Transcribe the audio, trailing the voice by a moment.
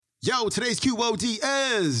Yo, today's QOD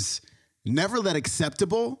is never let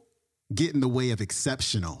acceptable get in the way of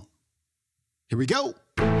exceptional. Here we go.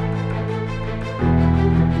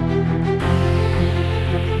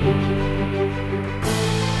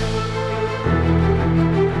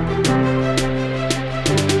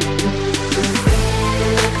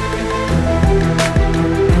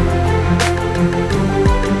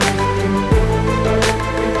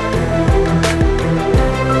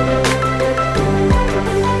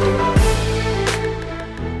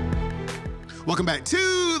 Welcome back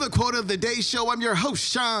to the Quote of the Day Show. I'm your host,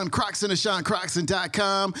 Sean Croxton of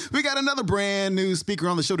SeanCroxton.com. We got another brand new speaker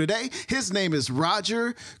on the show today. His name is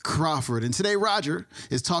Roger Crawford. And today, Roger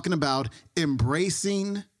is talking about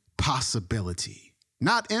embracing possibility.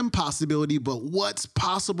 Not impossibility, but what's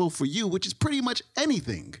possible for you, which is pretty much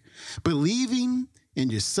anything. Believing in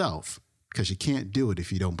yourself, because you can't do it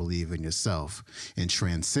if you don't believe in yourself, and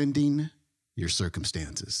transcending your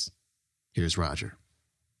circumstances. Here's Roger.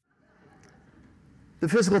 The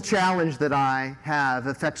physical challenge that I have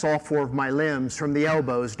affects all four of my limbs, from the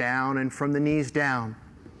elbows down and from the knees down.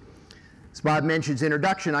 As Bob mentioned in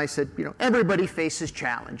introduction, I said, everybody faces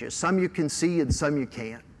challenges. Some you can see and some you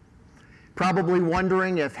can't. Probably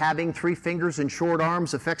wondering if having 3 fingers and short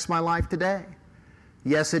arms affects my life today.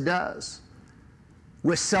 Yes, it does.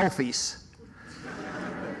 With selfies.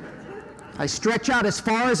 I stretch out as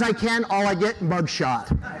far as I can, all I get,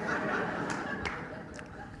 mugshot.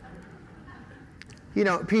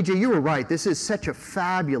 PJ, you were right. This is such a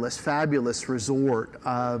fabulous, fabulous resort.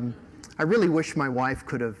 I really wish my wife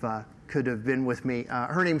could have been with me.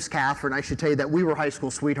 Her name's Catherine. I should tell you that we were high school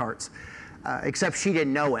sweethearts, except she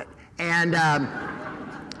didn't know it. And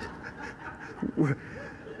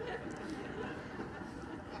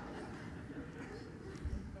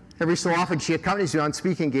every so often she accompanies me on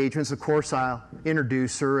speaking engagements. Of course, I'll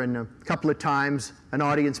introduce her, and a couple of times an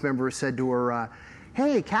audience member said to her,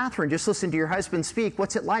 "Hey, Catherine, just listen to your husband speak.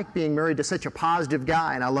 What's it like being married to such a positive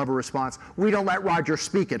guy?" And I love her response, "We don't let Roger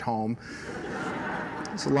speak at home."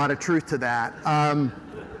 There's a lot of truth to that.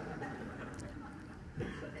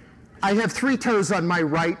 I have 3 toes on my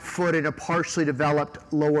right foot and a partially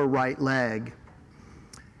developed lower right leg.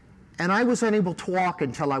 And I was unable to walk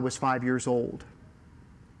until I was 5 years old.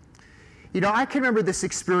 I can remember this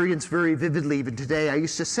experience very vividly even today. I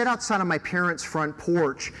used to sit outside on my parents' front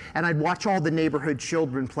porch, and I'd watch all the neighborhood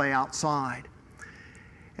children play outside.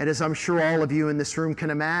 And as I'm sure all of you in this room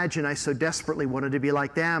can imagine, I so desperately wanted to be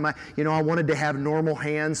like them. I wanted to have normal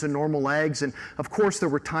hands and normal legs. And of course, there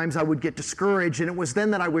were times I would get discouraged, and it was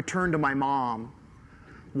then that I would turn to my mom,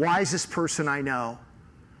 wisest person I know.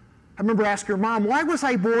 I remember asking her, "Mom, why was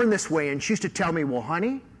I born this way?" And she used to tell me, "Well,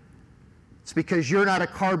 honey, it's because you're not a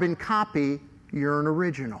carbon copy, you're an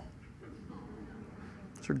original."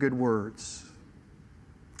 Those are good words.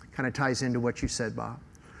 Kind of ties into what you said, Bob,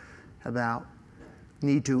 about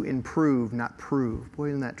need to improve, not prove. Boy,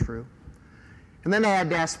 isn't that true? And then I had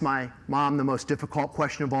to ask my mom the most difficult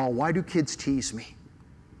question of all: why do kids tease me?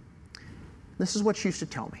 This is what she used to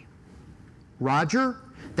tell me. "Roger,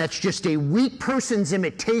 that's just a weak person's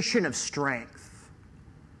imitation of strength."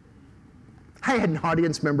 I had an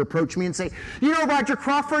audience member approach me and say, "Roger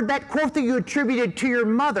Crawford, that quote that you attributed to your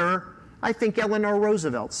mother, I think Eleanor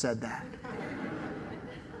Roosevelt said that."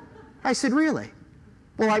 I said, "Really?"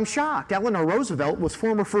 "Well, I'm shocked. Eleanor Roosevelt was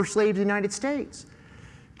former First Lady of the United States.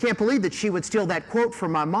 Can't believe that she would steal that quote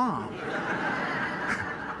from my mom."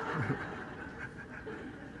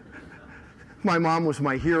 My mom was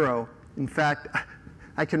my hero. In fact,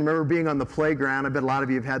 I can remember being on the playground. I bet a lot of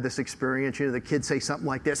you have had this experience. The kids say something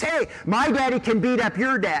like this: "Hey, my daddy can beat up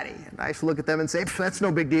your daddy." And I used to look at them and say, "That's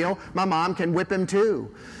no big deal. My mom can whip him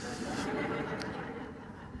too."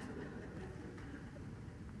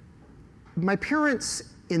 My parents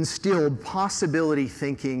instilled possibility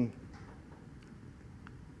thinking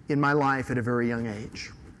in my life at a very young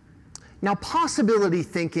age. Now, possibility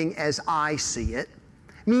thinking, as I see it,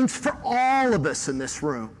 means for all of us in this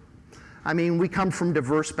room. We come from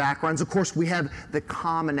diverse backgrounds. Of course, we have the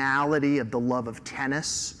commonality of the love of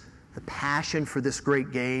tennis, the passion for this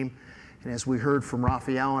great game. And as we heard from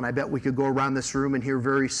Raphael, and I bet we could go around this room and hear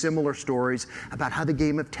very similar stories about how the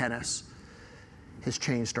game of tennis has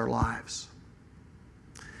changed our lives.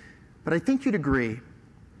 But I think you'd agree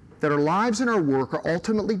that our lives and our work are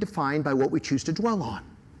ultimately defined by what we choose to dwell on,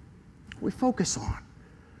 what we focus on.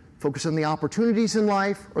 Focus on the opportunities in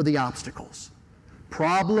life or the obstacles,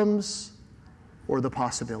 problems or the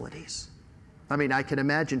possibilities. I can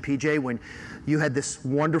imagine, PJ, when you had this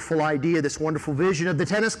wonderful idea, this wonderful vision of the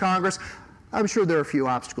Tennis Congress, I'm sure there are a few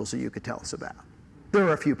obstacles that you could tell us about. There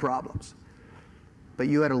are a few problems. But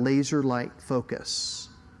you had a laser-like focus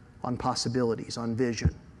on possibilities, on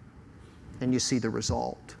vision, and you see the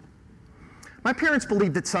result. My parents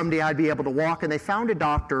believed that someday I'd be able to walk, and they found a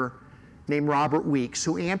doctor named Robert Weeks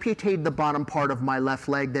who amputated the bottom part of my left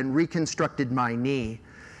leg, then reconstructed my knee.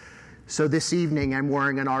 So this evening I'm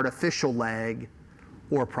wearing an artificial leg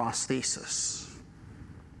or prosthesis.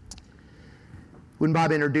 When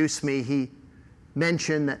Bob introduced me, he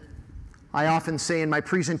mentioned that I often say in my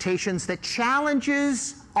presentations that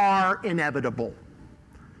challenges are inevitable,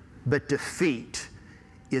 but defeat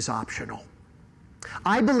is optional.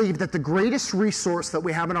 I believe that the greatest resource that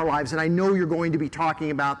we have in our lives, and I know you're going to be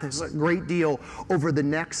talking about this a great deal over the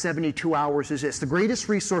next 72 hours, is this. The greatest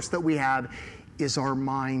resource that we have is our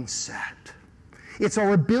mindset. It's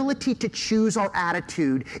our ability to choose our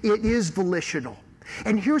attitude. It is volitional.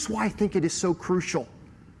 And here's why I think it is so crucial.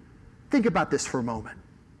 Think about this for a moment.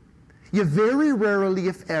 You very rarely,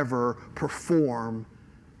 if ever, perform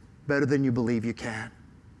better than you believe you can.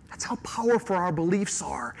 That's how powerful our beliefs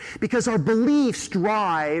are, because our beliefs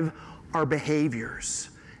drive our behaviors,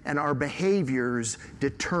 and our behaviors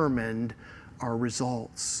determine our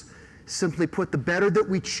results. Simply put, the better that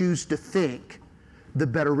we choose to think, the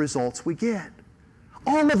better results we get.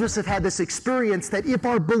 All of us have had this experience that if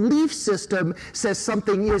our belief system says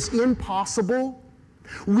something is impossible,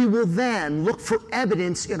 we will then look for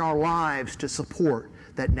evidence in our lives to support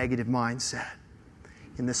that negative mindset.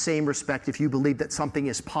 In the same respect, if you believe that something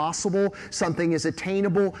is possible, something is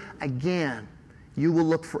attainable, again, you will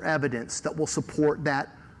look for evidence that will support that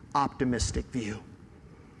optimistic view.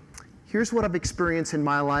 Here's what I've experienced in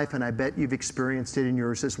my life, and I bet you've experienced it in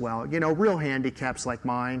yours as well. You know, real handicaps like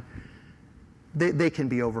mine, they can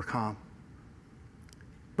be overcome.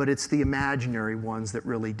 But it's the imaginary ones that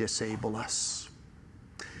really disable us.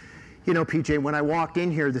 You know, PJ, when I walked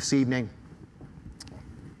in here this evening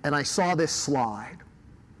and I saw this slide,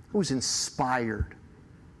 I was inspired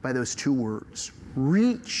by those two words,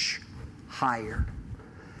 reach higher.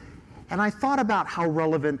 And I thought about how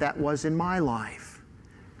relevant that was in my life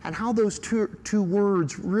and how those two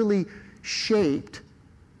words really shaped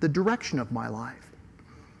the direction of my life.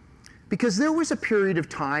 Because there was a period of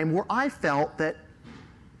time where I felt that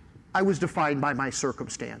I was defined by my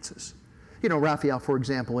circumstances. You know, Raphael, for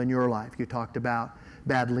example, in your life, you talked about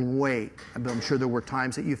battling weight. I'm sure there were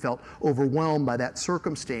times that you felt overwhelmed by that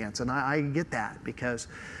circumstance, and I get that because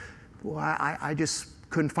I just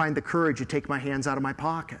couldn't find the courage to take my hands out of my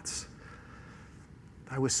pockets.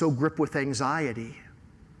 I was so gripped with anxiety.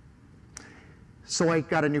 So I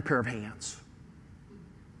got a new pair of hands.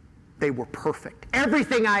 They were perfect.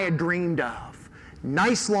 Everything I had dreamed of.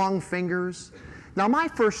 Nice long fingers. Now my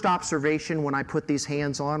first observation when I put these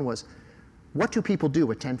hands on was, what do people do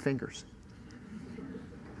with 10 fingers?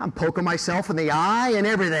 I'm poking myself in the eye and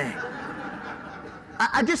everything.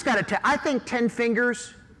 I just got to tell you, I think 10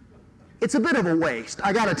 fingers, it's a bit of a waste.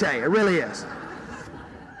 I got to tell you, it really is.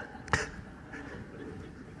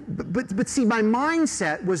 But see, my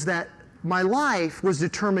mindset was that my life was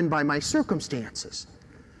determined by my circumstances.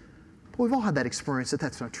 But we've all had that experience that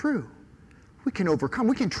that's not true. We can overcome,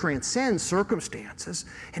 we can transcend circumstances,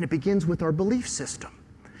 and it begins with our belief system.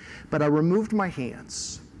 But I removed my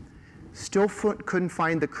hands. Still couldn't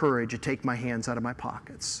find the courage to take my hands out of my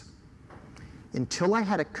pockets until I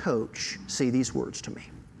had a coach say these words to me.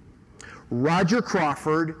 Roger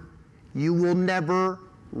Crawford, you will never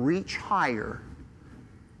reach higher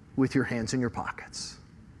with your hands in your pockets.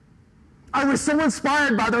 I was so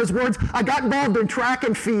inspired by those words, I got involved in track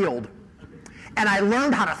and field, and I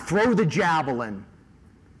learned how to throw the javelin.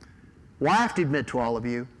 Well, I have to admit to all of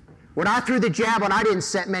you, when I threw the javelin, I didn't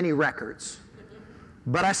set many records.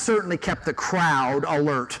 But I certainly kept the crowd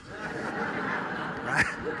alert. Right?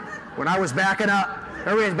 When I was backing up,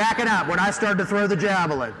 everybody was backing up when I started to throw the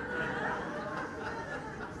javelin.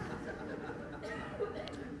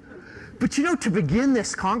 But you know, to begin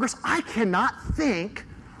this Congress, I cannot think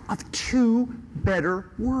of two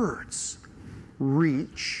better words.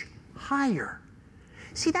 Reach higher.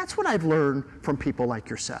 See, that's what I've learned from people like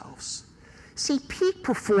yourselves. See, peak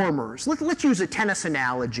performers, let's use a tennis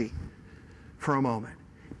analogy for a moment.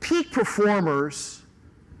 Peak performers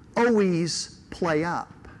always play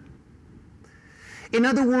up. In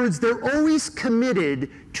other words, they're always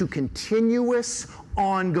committed to continuous,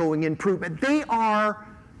 ongoing improvement. They are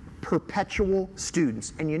perpetual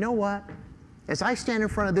students. And you know what? As I stand in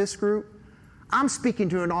front of this group, I'm speaking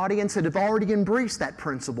to an audience that have already embraced that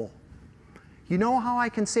principle. You know how I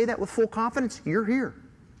can say that with full confidence? You're here.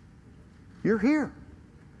 You're here.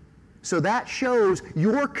 So that shows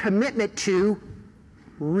your commitment to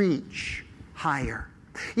reach higher.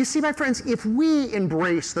 You see, my friends, if we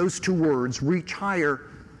embrace those two words, reach higher,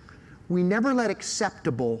 we never let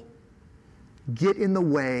acceptable get in the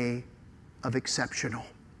way of exceptional.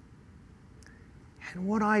 And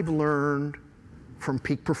what I've learned from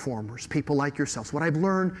peak performers, people like yourselves, what I've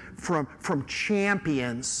learned from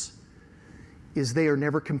champions is they are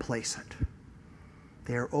never complacent.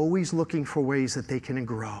 They are always looking for ways that they can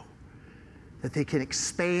grow, that they can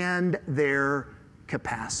expand their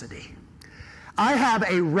capacity. I have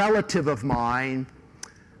a relative of mine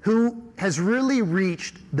who has really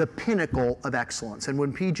reached the pinnacle of excellence. And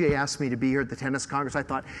when PJ asked me to be here at the Tennis Congress, I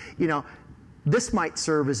thought, this might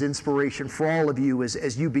serve as inspiration for all of you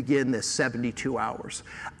as you begin this 72 hours.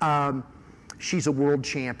 She's a world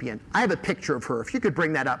champion. I have a picture of her. If you could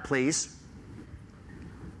bring that up, please.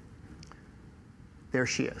 There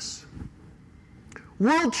she is.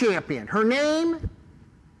 World champion. Her name,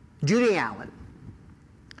 Judy Allen.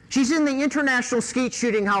 She's in the International Skeet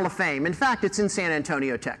Shooting Hall of Fame. In fact, it's in San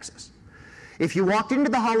Antonio, Texas. If you walked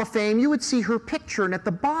into the Hall of Fame, you would see her picture, and at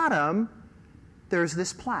the bottom, there's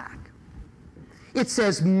this plaque. It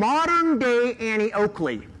says, Modern Day Annie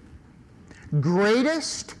Oakley,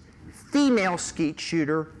 greatest female skeet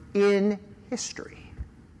shooter in history.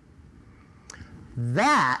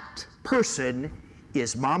 That person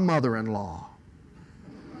is my mother-in-law.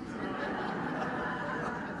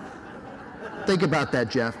 Think about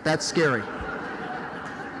that, Jeff. That's scary.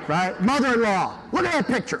 Right? Mother-in-law. Look at that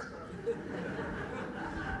picture.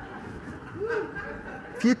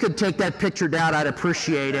 If you could take that picture down, I'd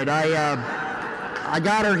appreciate it. I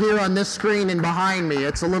got her here on this screen and behind me.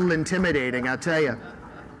 It's a little intimidating, I'll tell you.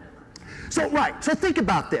 So think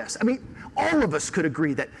about this. I mean, all of us could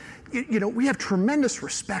agree that, we have tremendous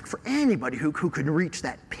respect for anybody who can reach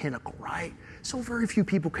that pinnacle, right? So very few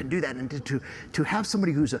people can do that. And to have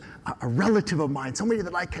somebody who's a relative of mine, somebody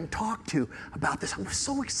that I can talk to about this, I was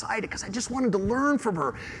so excited because I just wanted to learn from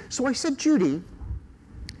her. So I said, Judy,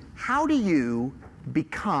 how do you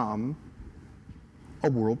become a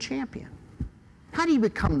world champion? How do you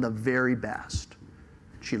become the very best?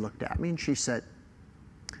 She looked at me and she said,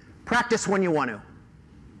 practice when you want to.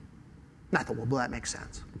 And I thought, well, that makes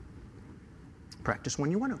sense. Practice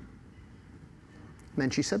when you want to. And then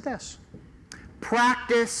she said this,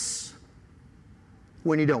 practice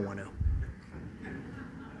when you don't want to.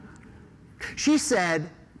 She said,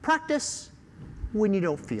 practice when you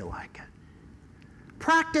don't feel like it.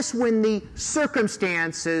 Practice when the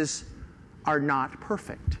circumstances are not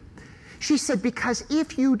perfect. She said, because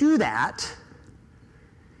if you do that,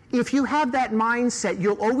 if you have that mindset,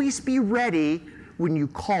 you'll always be ready when you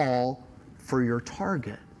call for your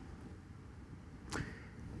target.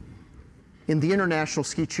 In the International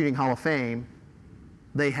Skeet Shooting Hall of Fame,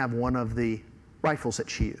 they have one of the rifles that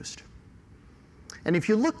she used. And if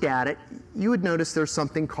you looked at it, you would notice there's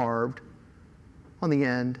something carved on the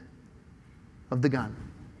end of the gun.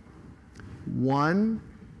 1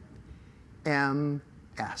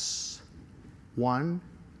 MS. One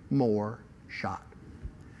more shot.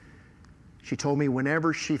 She told me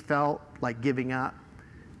whenever she felt like giving up,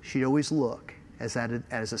 she'd always look as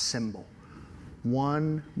a symbol.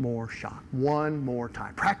 One more shot, one more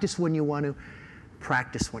time. Practice when you want to,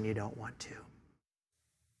 practice when you don't want to.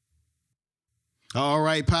 All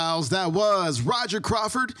right, pals, that was Roger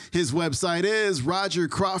Crawford. His website is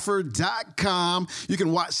rogercrawford.com. You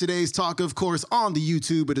can watch today's talk, of course, on the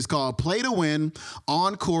YouTube. It is called Play to Win,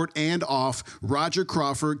 On Court and Off, Roger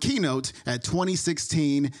Crawford Keynote at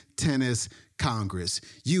 2016 Tennis Congress.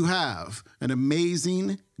 You have an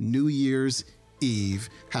amazing New Year's Eve.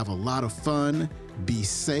 Have a lot of fun, be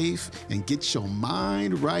safe, and get your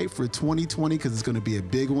mind right for 2020 because it's going to be a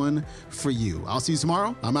big one for you. I'll see you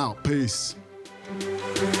tomorrow. I'm out. Peace.